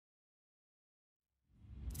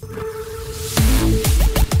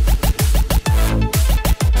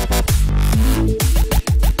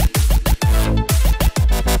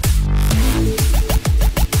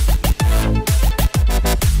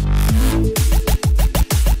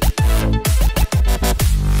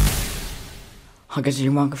Hi guys,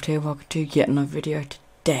 CJMinecraft here, welcome to yet another video.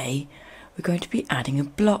 Today we're going to be adding a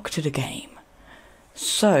block to the game.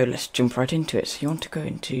 So let's jump right into it. So you want to go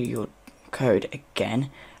into your code again,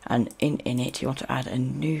 and in it you want to add a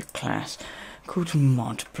new class called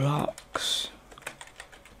mod blocks.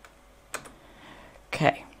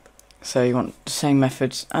 Okay, so you want the same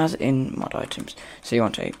methods as in mod items. So you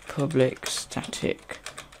want a public static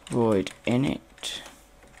void init,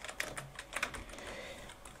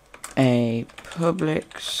 a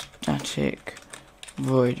public static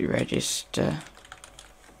void register,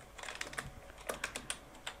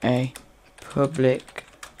 a public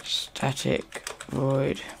static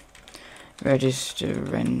void register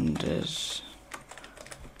renders,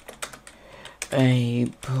 a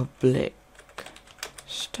public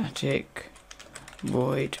static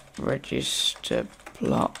void register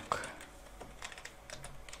block,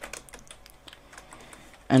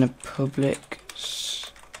 and a public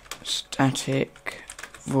static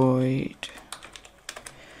void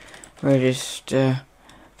register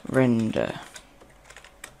render.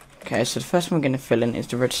 Okay, so the first one we're going to fill in is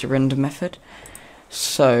the register render method.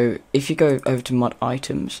 So if you go over to mod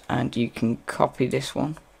items and you can copy this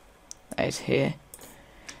one that is here,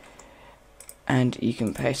 and you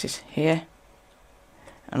can paste this here,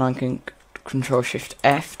 and I can control shift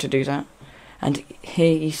F to do that. And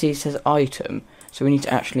here you see it says item, so we need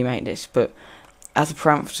to actually make this, but as a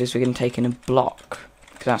parenthesis we're going to take in a block,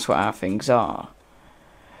 because that's what our things are.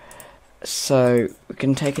 So we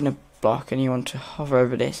can take in a block, and you want to hover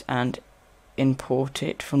over this and import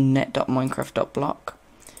it from net.minecraft.block.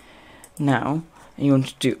 Now you want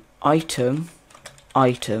to do item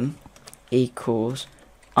equals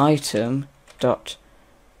item dot,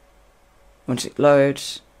 once it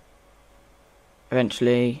loads,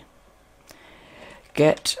 eventually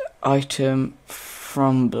get item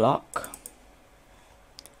from block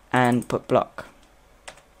and put block,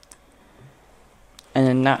 and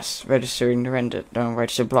then that's registering the render. Don't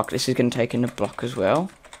register block. This is going to take in a block as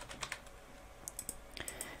well,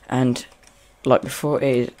 and like before,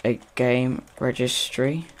 it is a game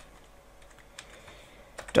registry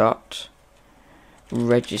dot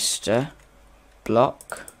register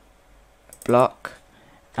block,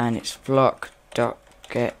 and it's block dot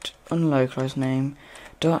get unlocalized name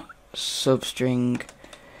dot substring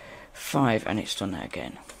 5, and it's done that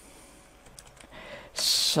again.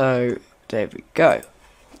 So there we go.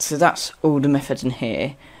 So that's all the methods in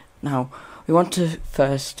here. Now we want to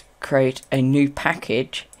first create a new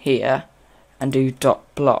package here and do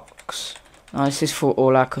dot blocks. Now this is for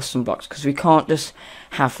all our custom blocks, because we can't just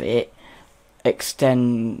have it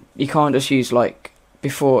extend. You can't just use, like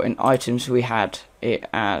before in items we had it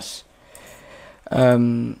as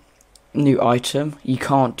new item. You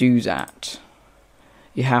can't do that.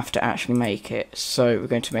 You have to actually make it. So we're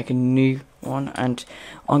going to make a new one, and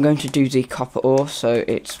I'm going to do the copper ore, so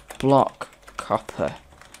it's block copper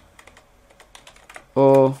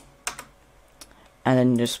ore, and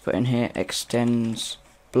then just put in here extends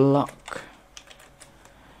block,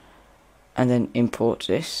 and then import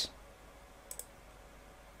this.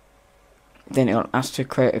 Then it will ask to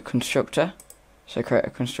create a constructor, so create a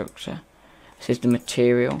constructor. This is the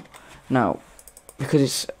material. Now because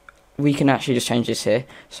it's, we can actually just change this here,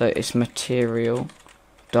 so it's material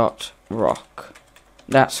dot rock.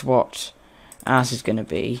 That's what ours is going to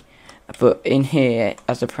be, but in here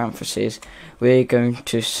as a parenthesis we're going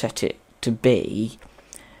to set it to be,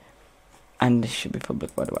 and this should be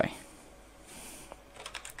public by the way,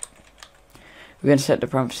 we're going to set the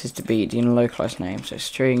parenthesis to be the unlocalized name, so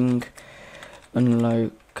string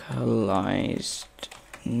unlocalized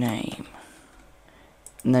name.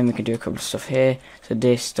 And then we can do a couple of stuff here. So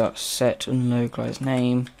this dot set unlocalized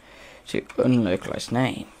name to unlocalized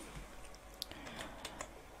name.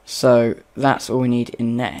 So that's all we need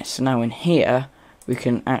in there. So now in here we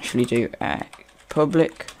can actually do a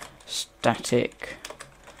public static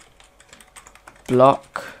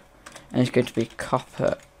block, and it's going to be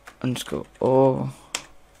copper underscore ore,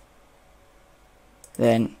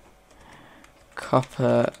 then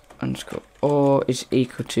copper underscore ore is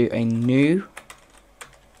equal to a new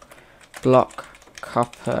block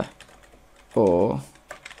copper ore,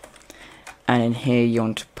 and in here you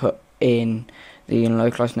want to put in the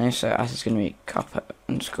unlocalized name, so as it's going to be copper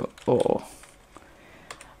underscore ore,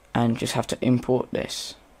 and just have to import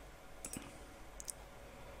this.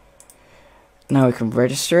 Now we can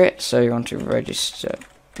register it, so you want to register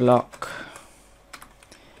block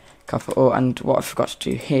copper ore, and what I forgot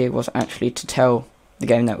to do here was actually to tell the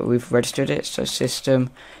game that we've registered it, so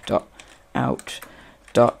system dot out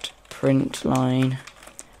dot print line,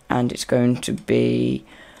 and it's going to be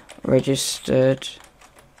registered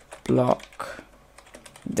block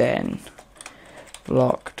then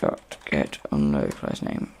block dot get unload class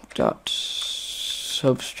name dot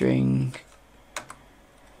substring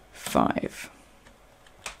 5.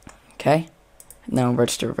 Okay, now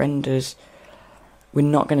register renders. We're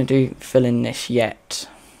not going to do fill in this yet.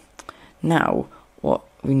 Now what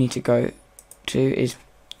we need to go to is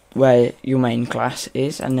where your main class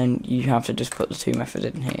is, and then you have to just put the two methods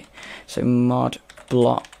in here. So mod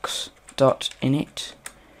blocks dot init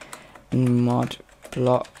and mod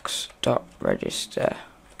blocks dot register.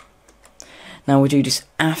 Now we do this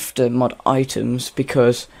after mod items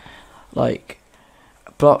because like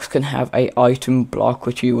blocks can have a item block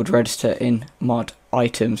which you would register in mod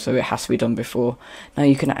items, so it has to be done before. Now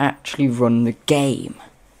you can actually run the game,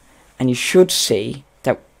 and you should see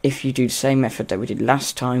that if you do the same method that we did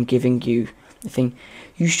last time, giving you the thing,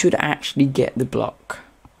 you should actually get the block.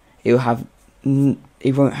 It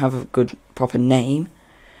won't have a good proper name,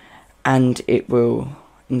 and it will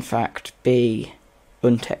in fact be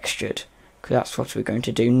untextured, because that's what we're going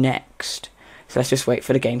to do next. So let's just wait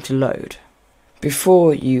for the game to load.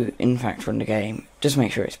 Before you in fact run the game, just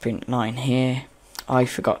make sure it's print line here. I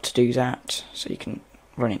forgot to do that, so you can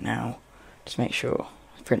run it now. Just make sure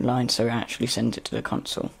it's print line so it actually sends it to the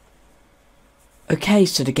console. Okay,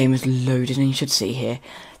 so the game is loaded, and you should see here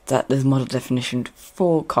that the model definition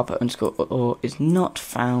for copper underscore ore is not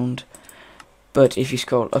found. But if you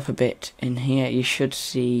scroll up a bit in here, you should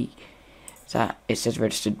see that it says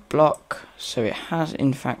registered block, so it has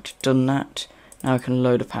in fact done that. Now I can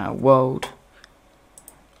load up our world,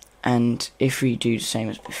 and if we do the same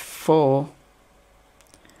as before,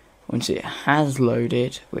 once it has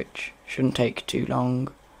loaded, which shouldn't take too long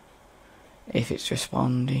if it's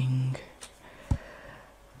responding,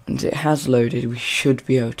 once it has loaded, we should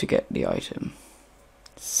be able to get the item.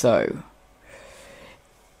 So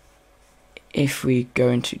if we go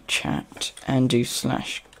into chat and do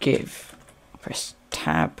 /give, press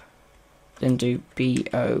tab, then do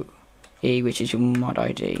BOE, which is your mod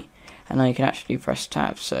ID, and now you can actually press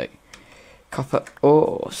tab. So copper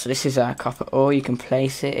ore, so this is our copper ore. You can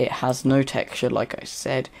place it, it has no texture like I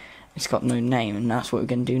said, it's got no name, and that's what we're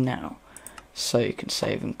going to do now. So you can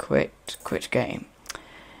save and quit game.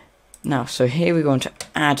 Now, so here we're going to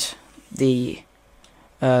add the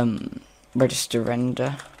register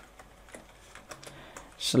render.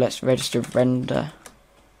 So let's register render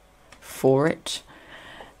for it.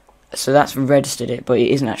 So that's registered it, but it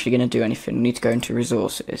isn't actually going to do anything. We need to go into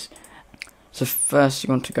resources. So first you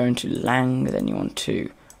want to go into lang, then you want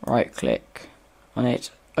to right click on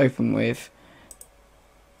it, open with,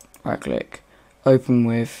 right click, open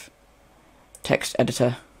with text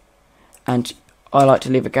editor, and I like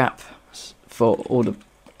to leave a gap for all the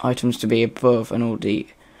items to be above and all the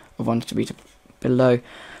ones to be below.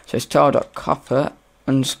 So star.copper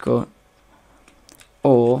underscore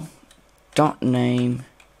ore dot name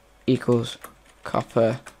equals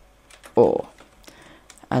copper ore,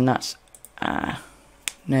 and that's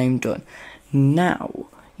name done. Now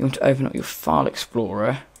you want to open up your file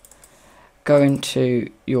explorer, go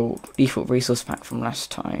into your default resource pack from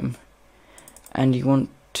last time, and you want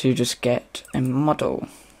to just get a model.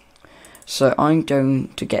 So I'm going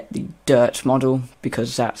to get the dirt model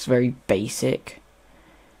because that's very basic.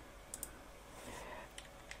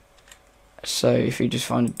 So if you just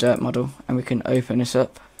find a dirt model, and we can open this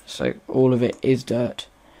up, so all of it is dirt.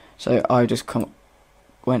 So I just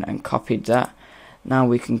went and copied that. Now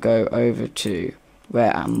we can go over to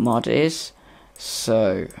where our mod is,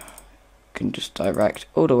 so you can just direct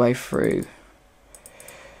all the way through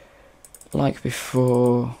like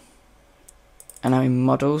before. And now in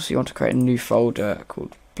models, you want to create a new folder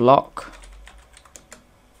called block,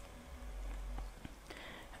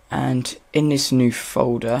 and in this new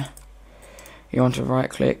folder you want to right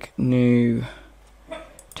click, new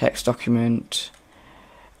text document,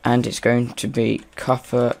 and it's going to be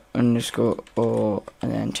copper underscore ore,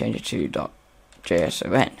 and then change it to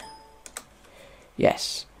 .json.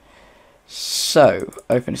 Yes. So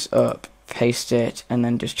open this up, paste it, and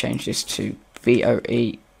then just change this to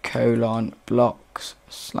VOE :blocks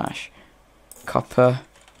 / copper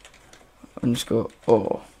underscore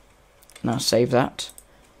ore. Now save that.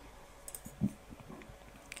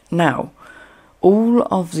 Now all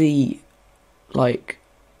of the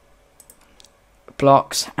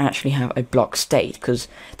blocks actually have a block state, because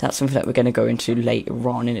that's something that we're going to go into later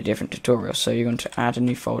on in a different tutorial. So you're going to add a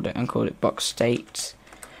new folder and call it block state,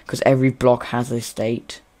 because every block has a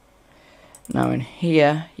state. Now in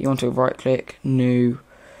here you want to right click, new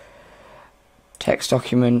text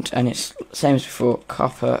document, and it's same as before,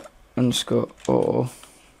 copper underscore ore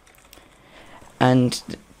and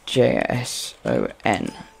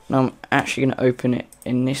JSON. Now I'm actually going to open it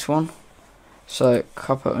in this one. So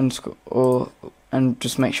copper underscore ore, and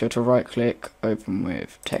just make sure to right click, open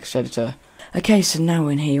with text editor. Okay, so now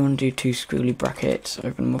in here you want to do two squiggly brackets,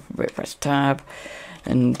 open them up a bit, press tab,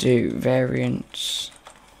 and do variance,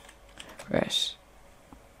 press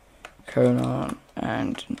colon,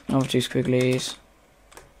 and another two squigglies,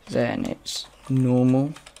 then it's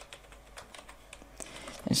normal,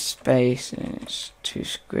 and space, and it's two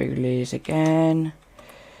squigglies again,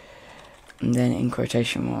 and then in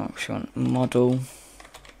quotation marks you want model,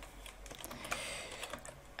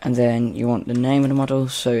 and then you want the name of the model,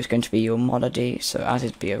 so it's going to be your mod ID, so as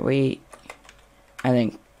is BOE, and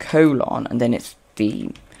then colon, and then it's the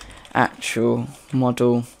actual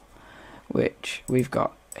model which we've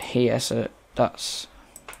got here, so that's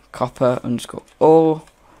copper underscore ore.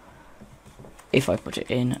 If I put it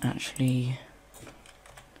in, actually,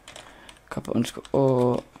 copper underscore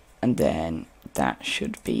ore, and then that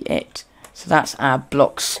should be it. So that's our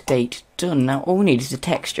block state done. Now all we need is the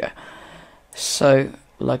texture. So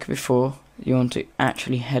like before, you want to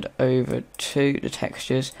actually head over to the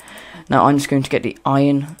textures. Now I'm just going to get the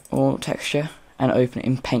iron ore texture and open it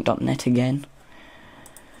in paint.net again.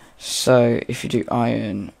 So if you do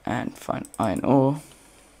iron and find iron ore,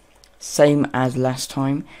 same as last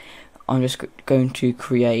time, I'm just going to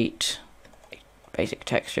create a basic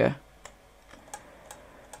texture.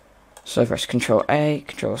 So press Control A,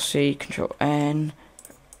 Control C, Control N,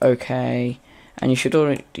 OK, and you should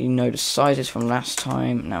already know the sizes from last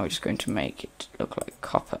time. Now we're just going to make it look like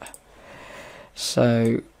copper.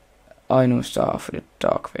 So iron will start off with the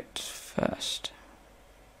dark bits first.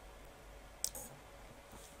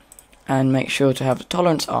 And make sure to have the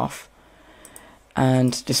tolerance off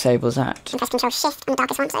and disable that. And press Control Shift on the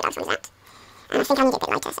darkest one, so that's that. And I think I need it a bit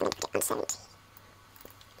lighter, so I'm going to put it on 70.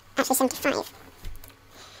 Actually 75.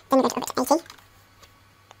 Then we're going to up it to 80.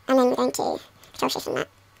 And then we're going to Control Shift on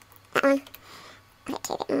that one. Up it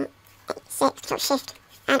to a bit more. 86, Control Shift,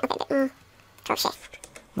 and up it a bit more. Control Shift.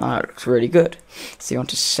 Now that looks really good. So you want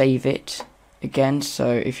to save it again,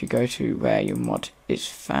 so if you go to where your mod is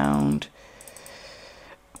found,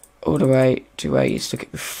 all the way to where you stuck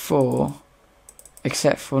it before,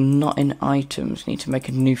 except for not in items, you need to make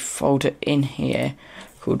a new folder in here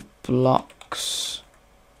called blocks,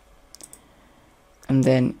 and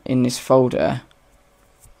then in this folder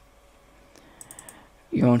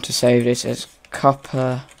you want to save this as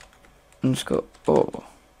copper underscore ore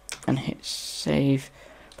and hit save,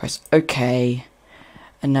 press OK,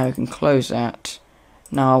 and now we can close that.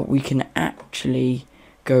 Now we can actually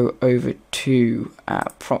go over to our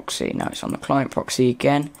proxy. Now it's on the client proxy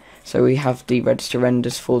again, so we have the register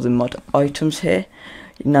renders for the mod items here.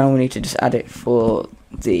 Now we need to just add it for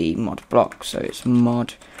the mod block, so it's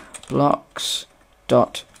mod blocks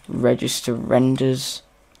dot register renders.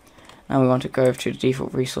 Now we want to go over to the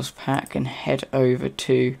default resource pack and head over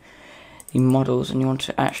to the models, and you want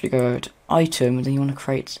to actually go over to item, and then you want to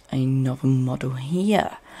create another model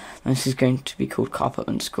here, and this is going to be called copper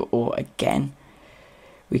underscore ore again.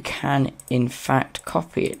 We can in fact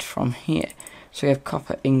copy it from here, so we have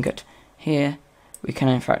copper ingot here. We can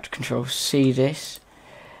in fact Control C this,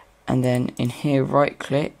 and then in here right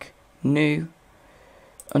click, new,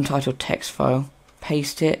 untitled text file,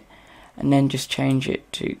 paste it, and then just change it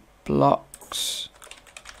to blocks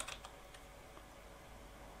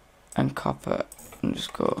and copper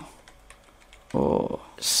underscore ore.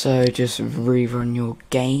 So just rerun your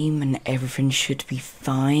game and everything should be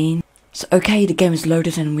fine. So okay, the game is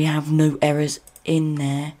loaded and we have no errors in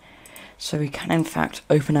there, so we can in fact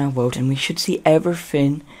open our world and we should see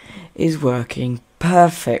everything is working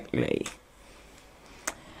perfectly.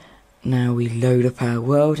 Now we load up our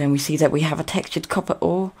world and we see that we have a textured copper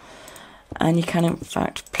ore, and you can in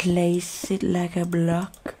fact place it like a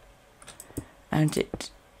block, and it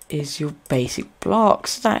is your basic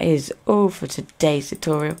blocks. That is all for today's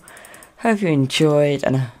tutorial. Hope you enjoyed,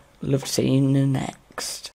 and I love to see you in the next.